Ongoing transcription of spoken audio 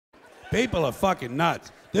People are fucking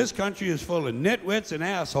nuts. This country is full of nitwits and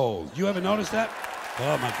assholes. You ever notice that?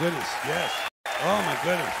 Oh, my goodness, yes. Oh, my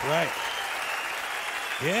goodness, right.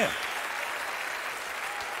 Yeah.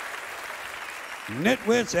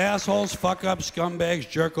 Nitwits, assholes, fuck-ups, scumbags,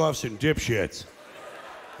 jerk-offs, and dipshits.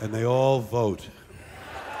 And they all vote.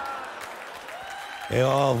 They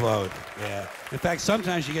all vote, yeah. In fact,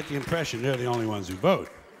 sometimes you get the impression they're the only ones who vote.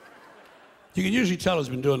 You can usually tell who's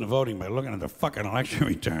been doing the voting by looking at the fucking election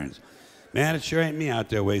returns. Man, it sure ain't me out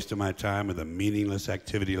there wasting my time with a meaningless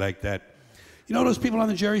activity like that. You know those people on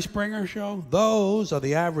the Jerry Springer show? Those are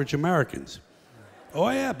the average Americans. Oh,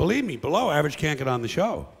 yeah, believe me, below average can't get on the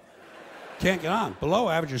show. Can't get on. Below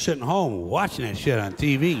average are sitting home watching that shit on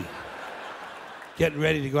TV, getting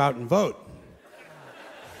ready to go out and vote,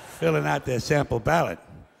 filling out their sample ballot.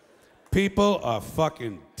 People are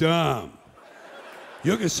fucking dumb.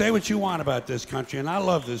 You can say what you want about this country, and I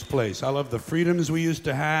love this place. I love the freedoms we used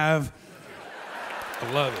to have.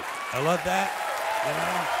 I love it. I love that, you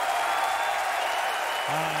know?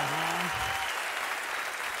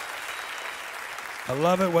 I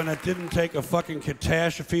love it when it didn't take a fucking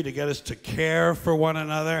catastrophe to get us to care for one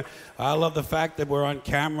another. I love the fact that we're on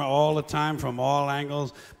camera all the time from all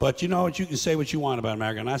angles. But you know what? You can say what you want about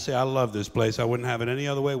America. And I say I love this place. I wouldn't have it any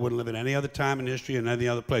other way. Wouldn't live in any other time in history in any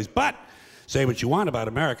other place. But say what you want about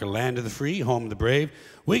America. Land of the free, home of the brave.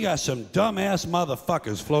 We got some dumb-ass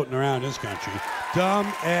motherfuckers floating around this country.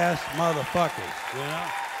 Dumb-ass motherfuckers, you know?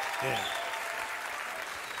 Yeah.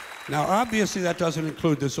 Now, obviously, that doesn't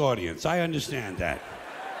include this audience. I understand that.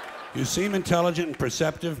 You seem intelligent and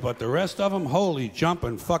perceptive, but the rest of them, holy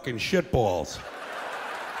jumping fucking shitballs.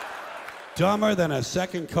 Dumber than a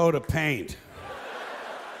second coat of paint.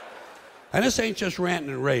 And this ain't just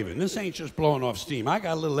ranting and raving. This ain't just blowing off steam. I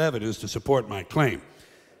got a little evidence to support my claim.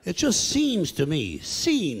 It just seems to me,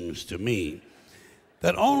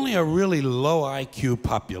 that only a really low IQ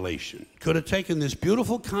population could have taken this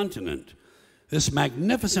beautiful continent, this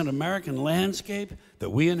magnificent American landscape that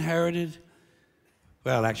we inherited.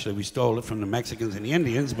 Well, actually, we stole it from the Mexicans and the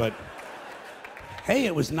Indians, but hey,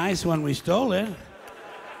 it was nice when we stole it.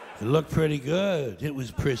 It looked pretty good. It was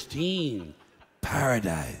pristine.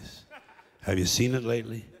 Paradise. Have you seen it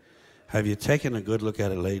lately? Have you taken a good look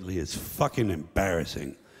at it lately? It's fucking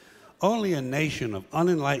embarrassing. Only a nation of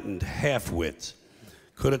unenlightened half-wits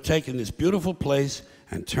could have taken this beautiful place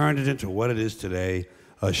and turned it into what it is today,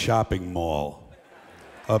 a shopping mall.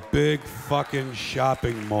 A big fucking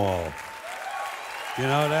shopping mall. You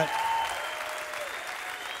know that?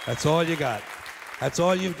 That's all you got. That's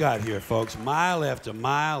all you've got here, folks. Mile after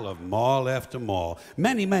mile of mall after mall.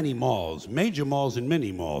 Many, many malls. Major malls and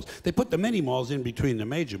mini malls. They put the mini malls in between the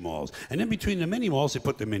major malls. And in between the mini malls, they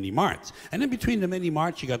put the mini marts. And in between the mini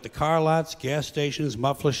marts, you got the car lots, gas stations,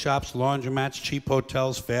 muffler shops, laundromats, cheap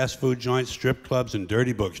hotels, fast food joints, strip clubs, and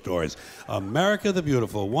dirty bookstores. America the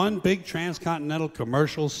Beautiful. One big transcontinental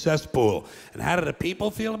commercial cesspool. And how do the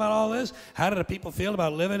people feel about all this? How do the people feel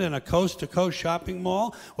about living in a coast-to-coast shopping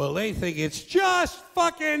mall? Well, they think it's just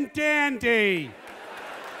fucking dandy.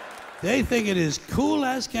 They think it is cool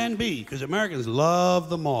as can be because Americans love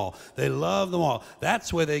the mall. They love the mall.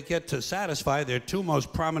 That's where they get to satisfy their two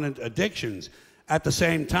most prominent addictions at the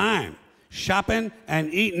same time, shopping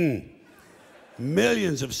and eating.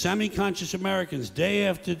 Millions of semi-conscious Americans day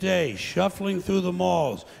after day shuffling through the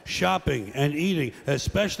malls, shopping and eating,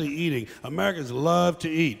 especially eating. Americans love to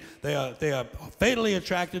eat. They are fatally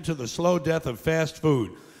attracted to the slow death of fast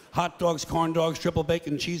food. Hot dogs, corn dogs, triple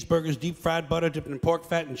bacon cheeseburgers, deep fried butter dipped in pork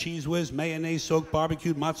fat and cheese whiz, mayonnaise soaked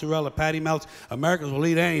barbecued mozzarella patty melts. Americans will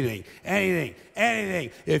eat anything, anything,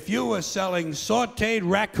 anything. If you were selling sauteed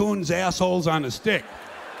raccoons' assholes on a stick,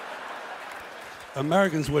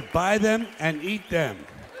 Americans would buy them and eat them,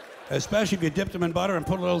 especially if you dipped them in butter and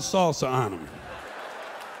put a little salsa on them.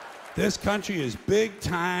 This country is big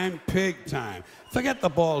time, pig time. Forget the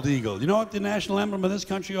bald eagle. You know what the national emblem of this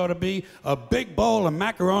country ought to be? A big bowl of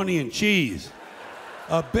macaroni and cheese.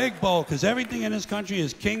 A big bowl, because everything in this country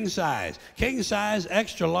is king size. King size,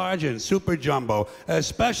 extra large, and super jumbo,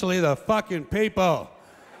 especially the fucking people.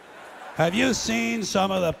 Have you seen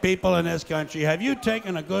some of the people in this country? Have you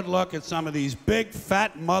taken a good look at some of these big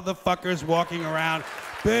fat motherfuckers walking around?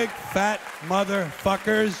 Big fat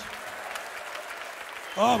motherfuckers.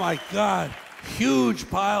 Oh my God, huge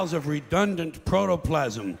piles of redundant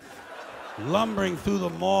protoplasm lumbering through the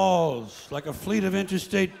malls like a fleet of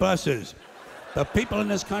interstate buses. The people in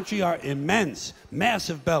this country are immense,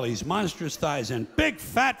 massive bellies, monstrous thighs, and big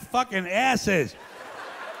fat fucking asses.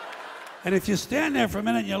 And if you stand there for a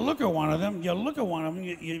minute and you look at one of them,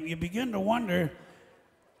 you begin to wonder,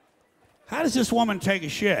 how does this woman take a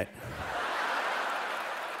shit?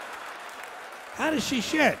 How does she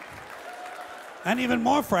shit? And even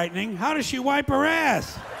more frightening, how does she wipe her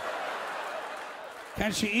ass?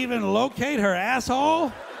 Can she even locate her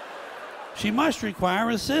asshole? She must require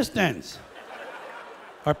assistance.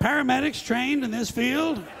 Are paramedics trained in this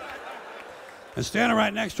field? And standing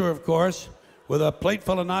right next to her, of course, with a plate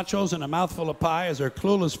full of nachos and a mouthful of pie is her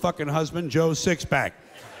clueless fucking husband, Joe Sixpack.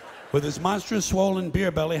 With his monstrous swollen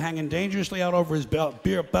beer belly hanging dangerously out over his belt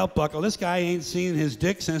buckle, this guy ain't seen his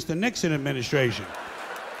dick since the Nixon administration.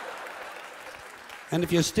 And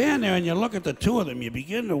if you stand there and you look at the two of them, you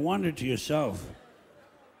begin to wonder to yourself,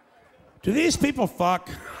 do these people fuck?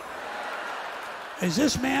 Is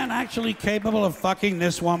this man actually capable of fucking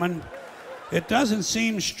this woman? It doesn't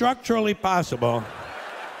seem structurally possible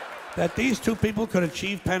that these two people could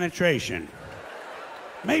achieve penetration.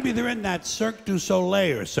 Maybe they're in that Cirque du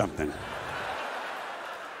Soleil or something.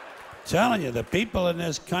 Telling you, the people in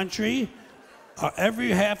this country,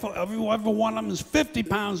 every one of them is 50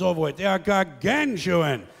 pounds overweight. They are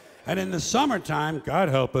gargantuan. And in the summertime, God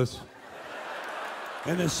help us,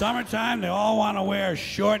 in the summertime, they all want to wear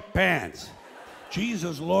short pants.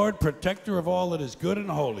 Jesus, Lord, protector of all that is good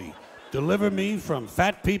and holy, deliver me from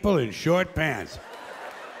fat people in short pants.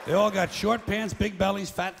 They all got short pants, big bellies,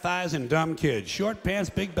 fat thighs, and dumb kids. Short pants,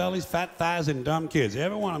 big bellies, fat thighs, and dumb kids.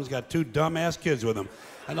 Every one of them's got two dumb-ass kids with them.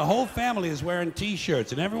 And the whole family is wearing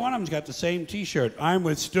T-shirts, and every one of them's got the same T-shirt. I'm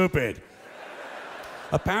with stupid.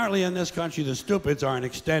 Apparently in this country, the stupids are an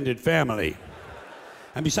extended family.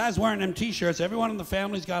 And besides wearing them T-shirts, everyone in the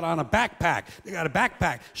family's got on a backpack. They got a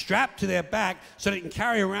backpack strapped to their back so they can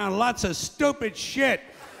carry around lots of stupid shit.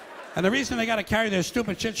 And the reason they got to carry their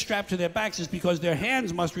stupid shit strapped to their backs is because their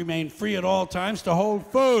hands must remain free at all times to hold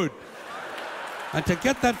food. And to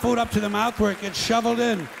get that food up to the mouth where it gets shoveled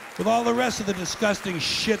in with all the rest of the disgusting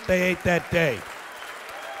shit they ate that day.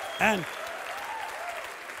 And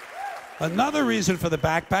another reason for the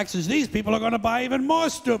backpacks is these people are going to buy even more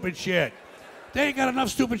stupid shit. They ain't got enough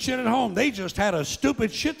stupid shit at home. They just had a stupid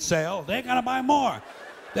shit sale. They ain't going to buy more.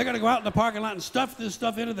 They're going to go out in the parking lot and stuff this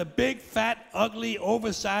stuff into the big, fat, ugly,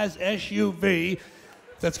 oversized SUV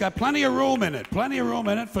that's got plenty of room in it. Plenty of room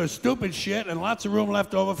in it for stupid shit and lots of room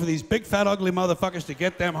left over for these big, fat, ugly motherfuckers to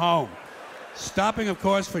get them home. Stopping, of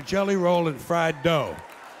course, for jelly roll and fried dough.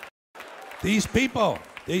 These people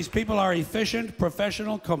are efficient,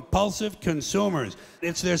 professional, compulsive consumers.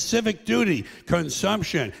 It's their civic duty,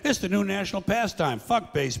 consumption. It's the new national pastime.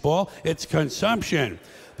 Fuck baseball, it's consumption.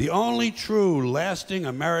 The only true, lasting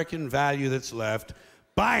American value that's left,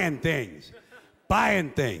 buying things. Buying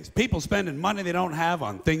things. People spending money they don't have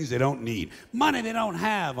on things they don't need. Money they don't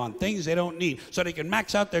have on things they don't need. So they can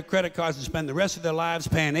max out their credit cards and spend the rest of their lives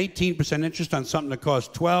paying 18% interest on something that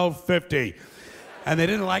costs $12.50. And they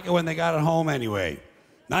didn't like it when they got it home anyway.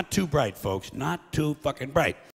 Not too bright, folks. Not too fucking bright.